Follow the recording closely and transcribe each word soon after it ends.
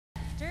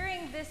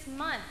this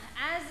month,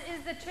 as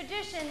is the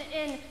tradition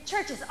in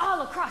churches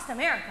all across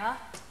America,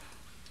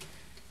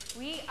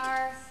 we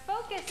are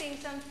focusing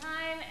some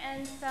time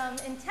and some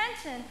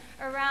intention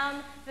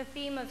around the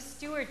theme of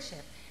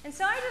stewardship. And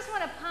so I just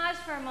want to pause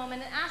for a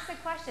moment and ask the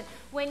question,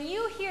 when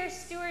you hear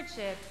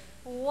stewardship,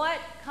 what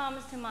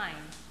comes to mind?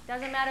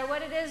 Doesn't matter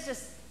what it is,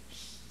 just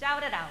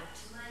shout it out.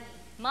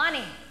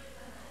 Money.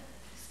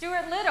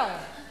 Stuart Little.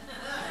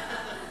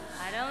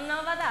 I don't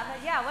know about that,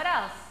 but yeah, what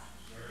else?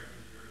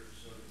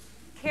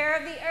 Care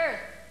of the earth.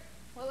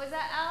 What was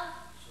that, Al?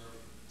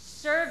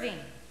 Serving.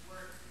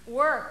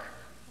 Work.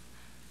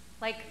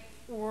 Like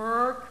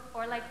work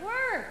or like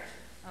work.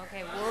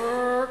 Okay,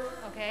 work.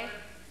 Okay.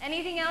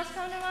 Anything else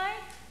come to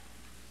mind?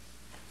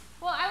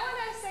 Well, I want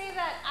to say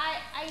that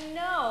I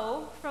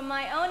know from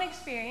my own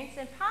experience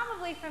and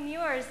probably from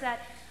yours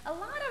that a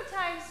lot of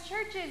times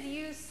churches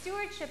use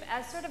stewardship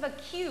as sort of a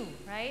cue,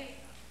 right?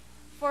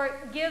 For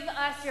give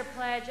us your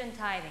pledge and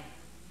tithing.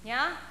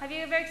 Yeah? Have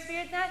you ever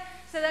experienced that?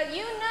 So that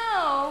you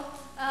know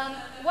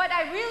what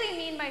I really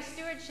mean by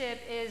stewardship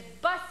is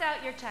bust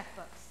out your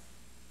checkbooks.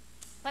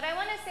 But I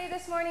want to say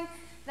this morning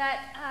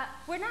that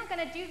we're not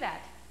going to do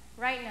that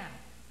right now.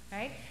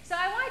 Right? So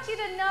I want you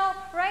to know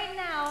right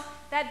now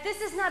that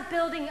this is not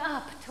building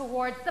up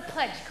towards the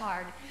pledge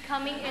card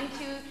coming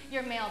into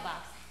your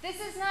mailbox. This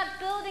is not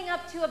building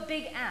up to a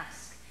big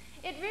ask.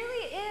 It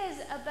really is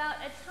about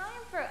a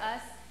time for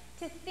us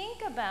to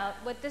think about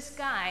what this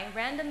guy,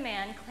 random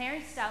man,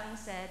 Clarence Stoughton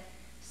said,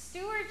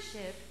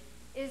 stewardship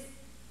is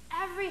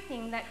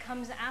everything that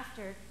comes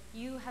after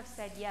you have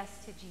said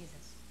yes to Jesus.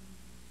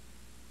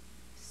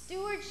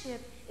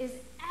 Stewardship is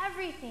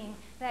everything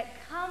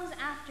that comes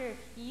after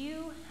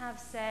you have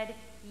said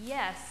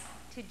yes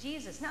to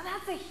Jesus. Now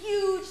that's a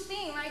huge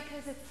thing, right?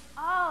 Because it's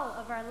all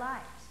of our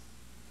lives.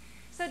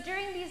 So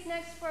during these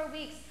next 4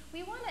 weeks,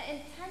 we want to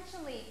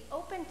intentionally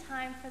open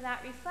time for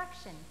that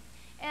reflection.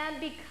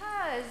 And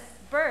because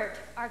Bert,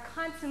 our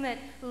consummate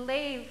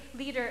lay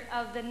leader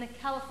of the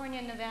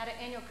California Nevada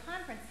Annual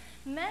Conference,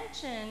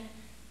 mentioned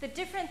the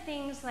different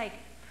things like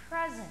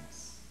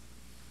presence,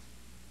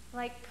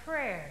 like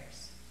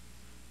prayers,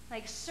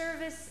 like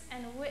service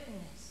and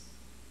witness,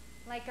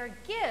 like our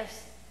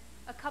gifts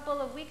a couple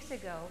of weeks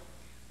ago,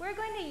 we're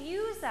going to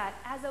use that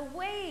as a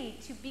way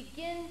to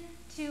begin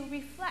to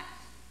reflect.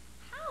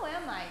 How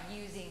am I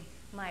using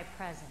my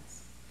presence?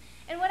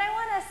 And what I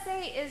want to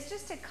say is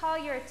just to call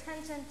your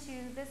attention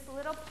to this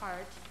little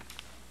part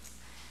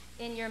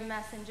in your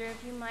messenger,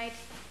 if you might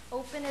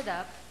open it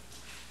up,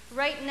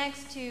 right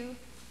next to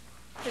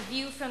the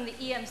view from the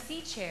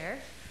EMC chair,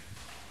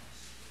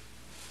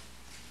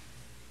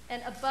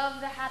 and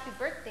above the happy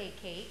birthday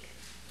cake,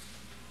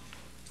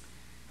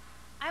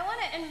 I want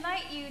to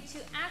invite you to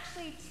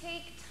actually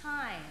take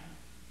time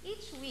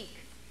each week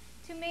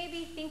to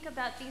maybe think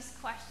about these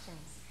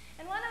questions.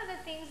 And one of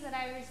the things that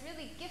I was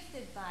really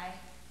gifted by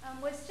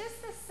was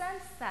just the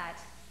sense that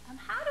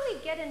how do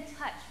we get in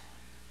touch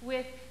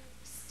with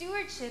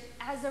stewardship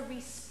as a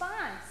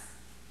response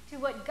to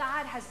what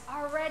God has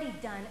already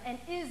done and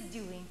is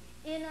doing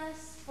in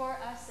us, for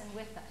us, and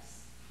with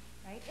us,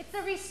 right? It's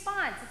a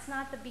response, it's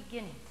not the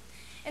beginning.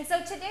 And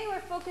so today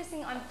we're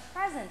focusing on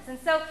presence. And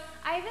so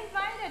I've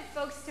invited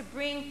folks to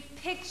bring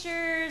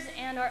pictures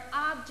and or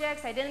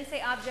objects. I didn't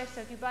say objects,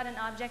 so if you brought an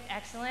object,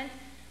 excellent.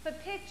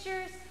 But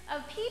pictures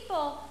of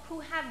people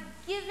who have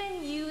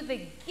given you the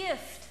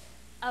gift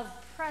of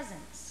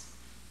presence,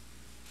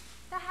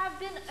 that have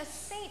been a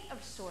saint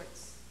of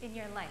sorts in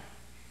your life.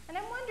 And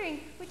I'm wondering,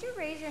 would you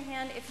raise your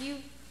hand if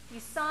you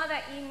saw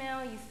that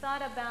email, you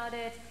thought about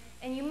it,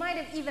 and you might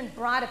have even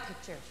brought a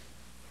picture?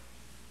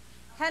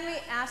 Henry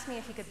asked me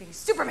if he could be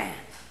Superman.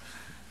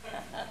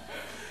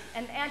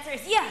 And the answer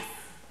is yes,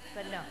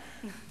 but no.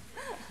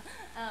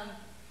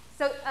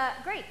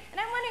 Great. And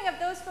I'm wondering of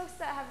those folks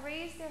that have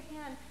raised their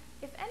hand,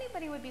 if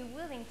anybody would be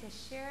willing to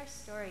share a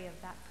story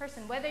of that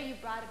person, whether you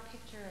brought a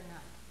picture or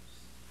not.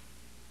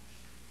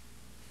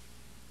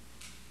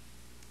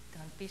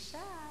 Don't be shy,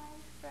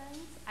 friends.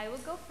 I will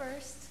go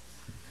first.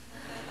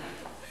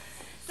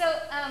 So,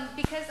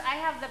 because I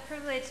have the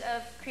privilege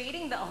of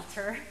creating the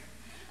altar,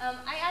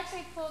 I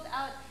actually pulled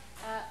out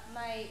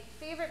my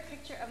favorite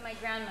picture of my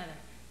grandmother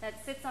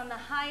that sits on the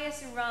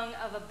highest rung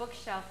of a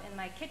bookshelf in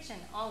my kitchen,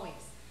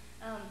 always.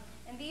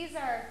 And these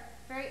are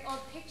very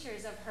old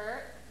pictures of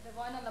her. The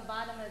one on the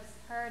bottom is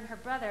her and her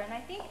brother. And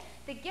I think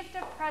the gift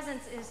of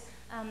presence is,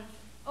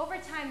 over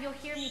time you'll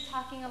hear me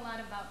talking a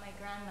lot about my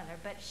grandmother,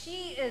 but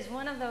she is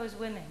one of those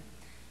women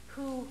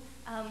who,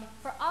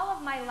 for all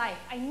of my life,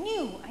 I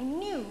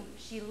knew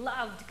she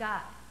loved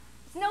God.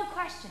 There's no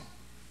question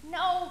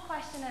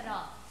at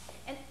all.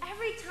 And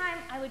every time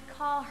I would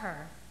call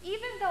her,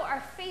 even though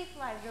our faith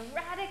lives are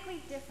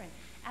radically different,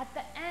 at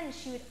the end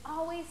she would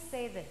always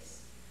say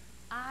this: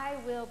 I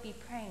will be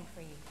praying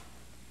for you.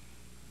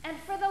 And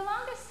for the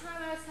longest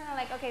time I was kind of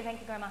like, okay, thank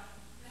you, Grandma,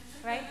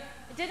 right?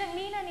 It didn't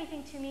mean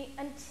anything to me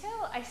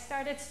until I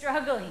started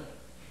struggling.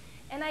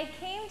 And I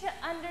came to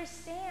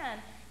understand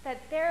that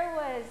there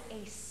was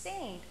a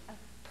saint,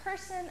 a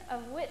person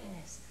of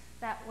witness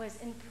that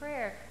was in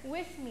prayer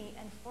with me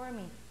and for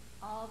me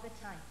all the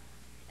time.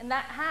 And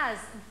that has,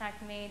 in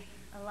fact, made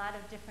a lot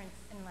of difference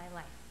in my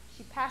life.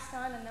 She passed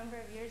on a number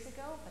of years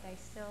ago, but I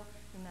still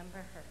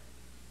remember her.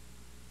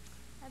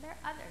 Are there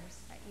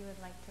others that you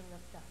would like to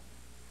lift up?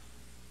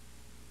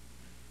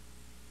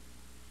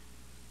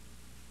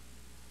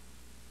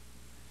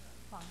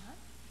 Juana?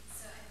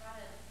 So I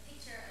brought a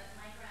picture of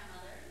my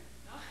grandmother,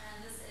 and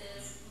this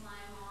is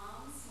my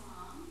mom's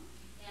mom,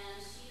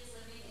 and she is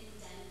living in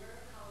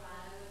Denver,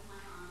 Colorado with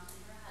my mom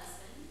and her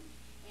husband.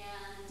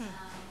 And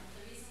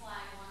the reason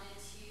why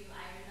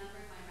I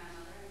remembered my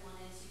grandmother and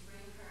wanted to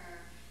bring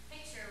her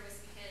picture was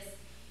because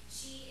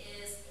she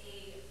is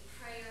a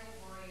prayer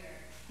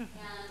warrior.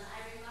 And I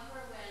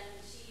remember when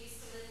she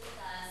used to live with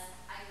us,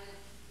 I would,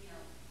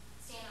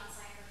 stand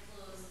outside her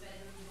closed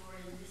bedroom door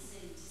and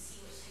listen to see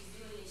what she's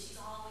doing, and she's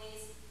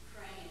always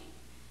praying.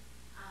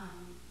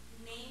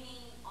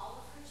 Naming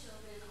all of her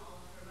children,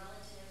 all of her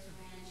relatives,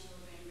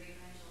 grandchildren,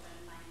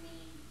 great-grandchildren by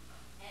name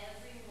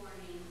every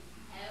morning,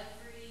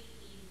 every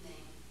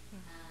evening.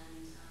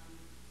 And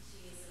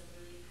she is a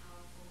really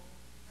powerful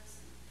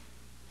person.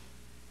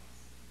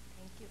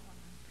 Thank you,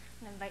 Juana.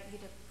 I invite you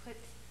to put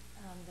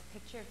the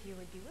picture, if you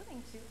would be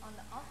willing to, on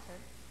the altar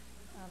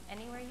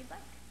anywhere you'd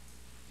like.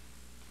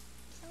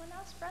 Someone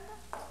else, Brenda?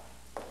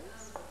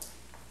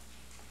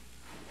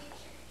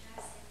 Picture, can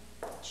I say?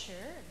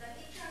 Sure. The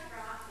picture I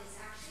brought is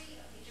actually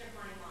a picture of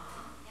my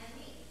mom and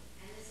me,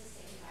 and this is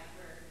taken by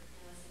her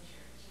in Western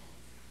Church.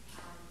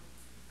 And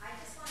I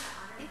just want to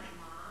honor my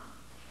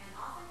mom, and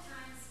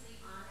oftentimes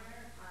we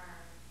honor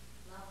our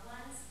loved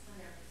ones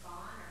when they're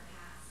gone or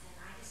passed, and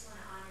I just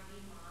want to honor you,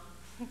 Mom,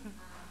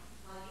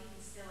 while you can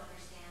still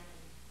understand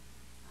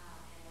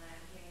and what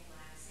I'm hearing,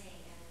 what I'm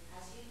saying. And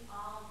as you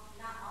all,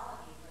 not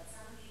all of you, but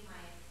some of you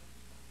might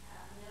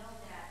know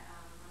that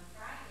on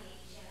Friday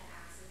she had an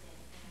accident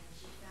and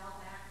she fell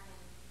back and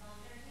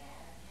bumped her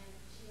head, and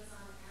she was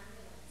on an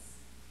ambulance.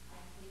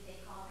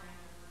 They called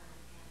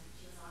 911, and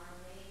she was on her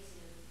way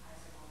to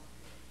Kaiser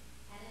Walter.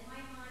 And in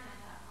my mind I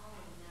thought, oh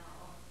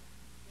no,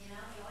 you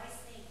always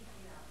think,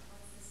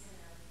 what's this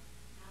gonna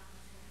happen?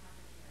 What's gonna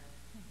happen to her?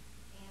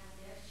 And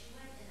there she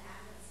went in the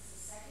ambulance. It's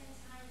the second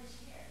time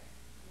this year.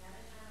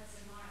 Another time was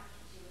in March,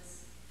 and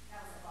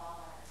that was a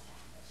gallbladder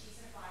attack, but she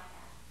survived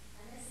that.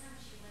 And this time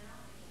she went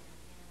out again,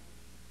 and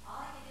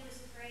all I could do was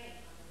pray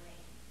on the way.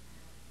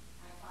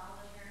 I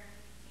followed her,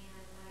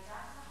 and when I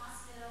got to the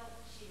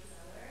hospital, she was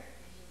alert,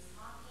 and she was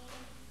talking,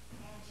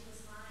 and she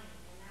was fine.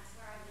 And that's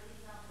where I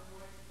really felt the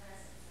Lord's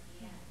presence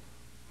again,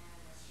 and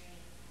the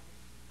strength,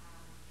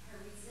 and her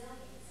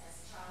resilience,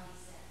 as Charlie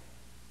said.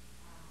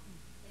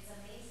 It's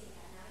amazing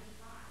at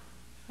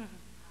 95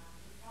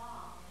 to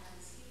fall and have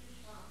this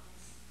huge bump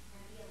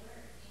and be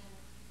alert. And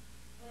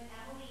when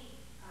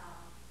Emily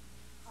called,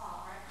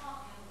 or I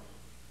called Emily,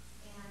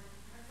 and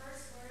her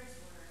first words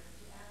were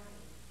to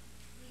Emily,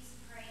 please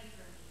pray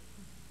for me.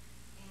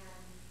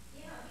 And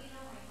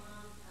my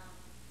mom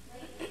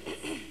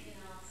lately,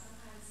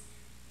 sometimes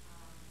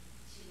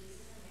she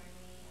loses her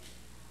memory,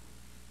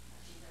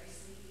 and she's very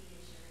sleepy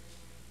and church,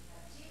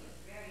 but she was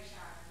very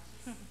sharp.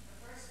 Her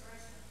first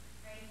words were,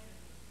 pray for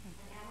me.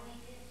 And Emily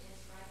did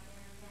just right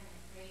there and then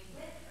and prayed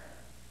with her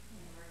in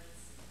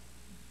emergency.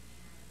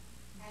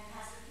 And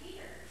Pastor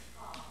Peter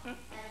called,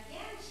 and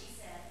again she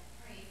said,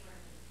 pray for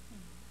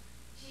me.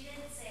 She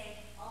didn't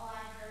say, oh,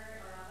 I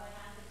heard, or what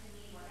happened to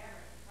me,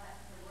 whatever, but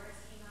her words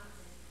came out and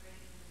said, pray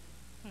for me.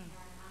 And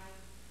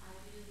I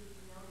do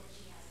know that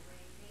she has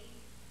great faith,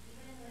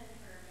 even when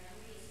her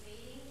memory is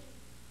fading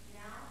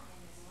now, and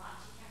there's a lot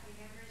she can't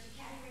remember. She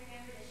can't even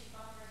remember that she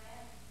bumped her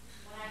head.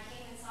 When I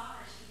came and saw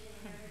her, she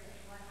didn't remember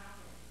what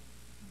happened.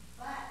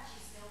 But she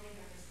still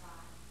remembers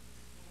God,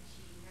 and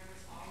she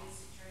remembers always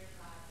to turn to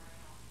God for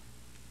help.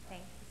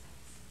 Thank you.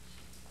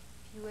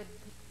 If you would,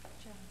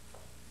 John.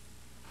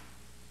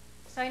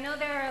 So I know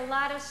there are a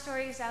lot of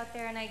stories out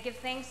there, and I give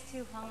thanks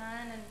to Hong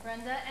An and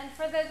Brenda, and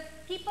for the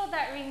people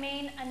that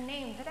remain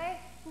unnamed. But I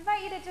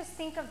invite you to just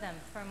think of them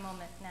for a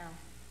moment now,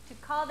 to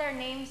call their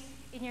names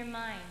in your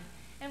mind.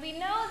 And we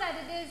know that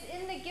it is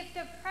in the gift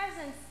of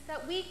presence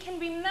that we can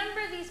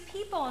remember these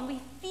people, and we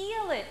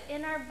feel it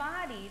in our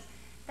bodies,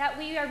 that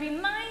we are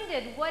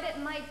reminded what it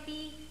might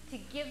be to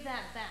give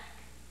that back,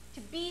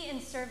 to be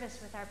in service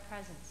with our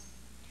presence.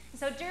 And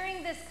so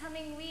during this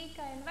coming week,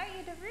 I invite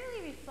you to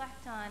really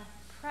reflect on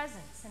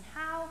presence and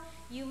how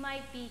you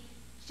might be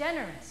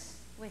generous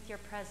with your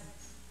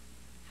presence,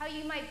 how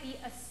you might be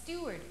a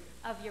steward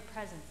of your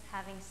presence,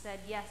 having said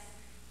yes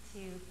to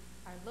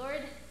our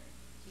Lord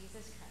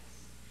Jesus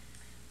Christ.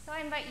 So I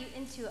invite you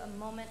into a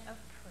moment of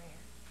prayer.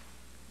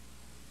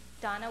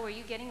 Donna, were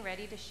you getting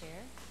ready to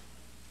share?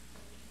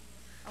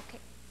 Okay,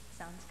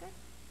 sounds good.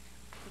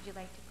 Would you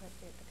like to put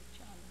the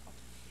picture on the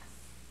altar? Yes.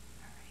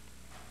 All right.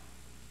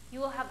 You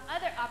will have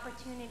other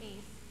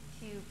opportunities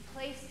to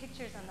place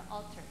pictures on the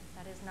altar.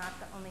 That is not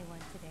the only one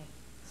today.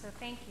 So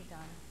thank you,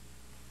 Donna.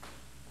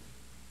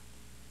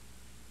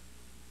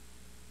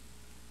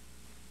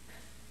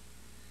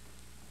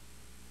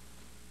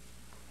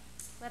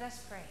 Let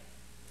us pray.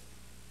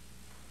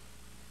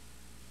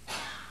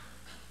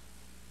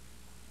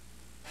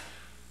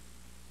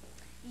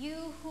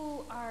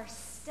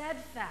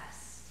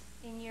 steadfast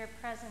in your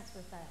presence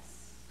with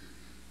us.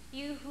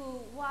 You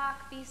who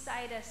walk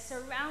beside us,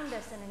 surround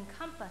us, and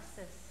encompass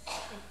us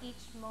in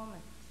each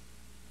moment.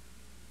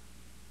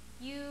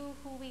 You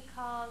who we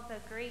call the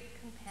great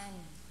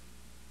companion.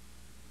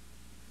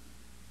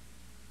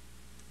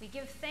 We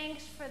give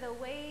thanks for the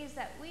ways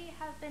that we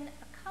have been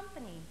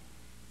accompanied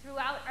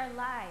throughout our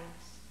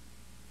lives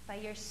by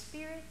your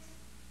Spirit,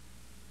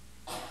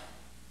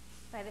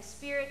 by the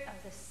Spirit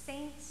of the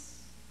saints,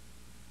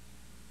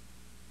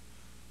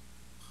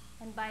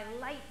 and by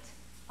light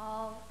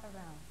all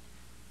around.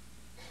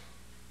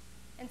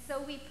 And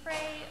so we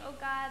pray, oh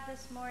God,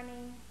 this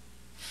morning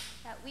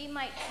that we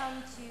might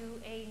come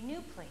to a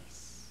new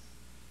place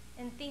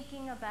in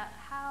thinking about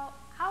how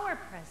our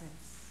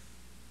presence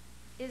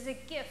is a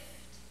gift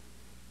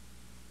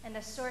and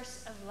a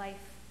source of life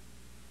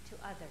to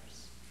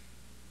others.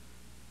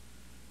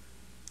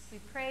 We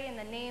pray in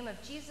the name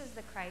of Jesus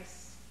the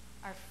Christ,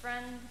 our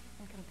friend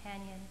and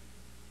companion.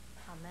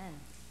 Amen.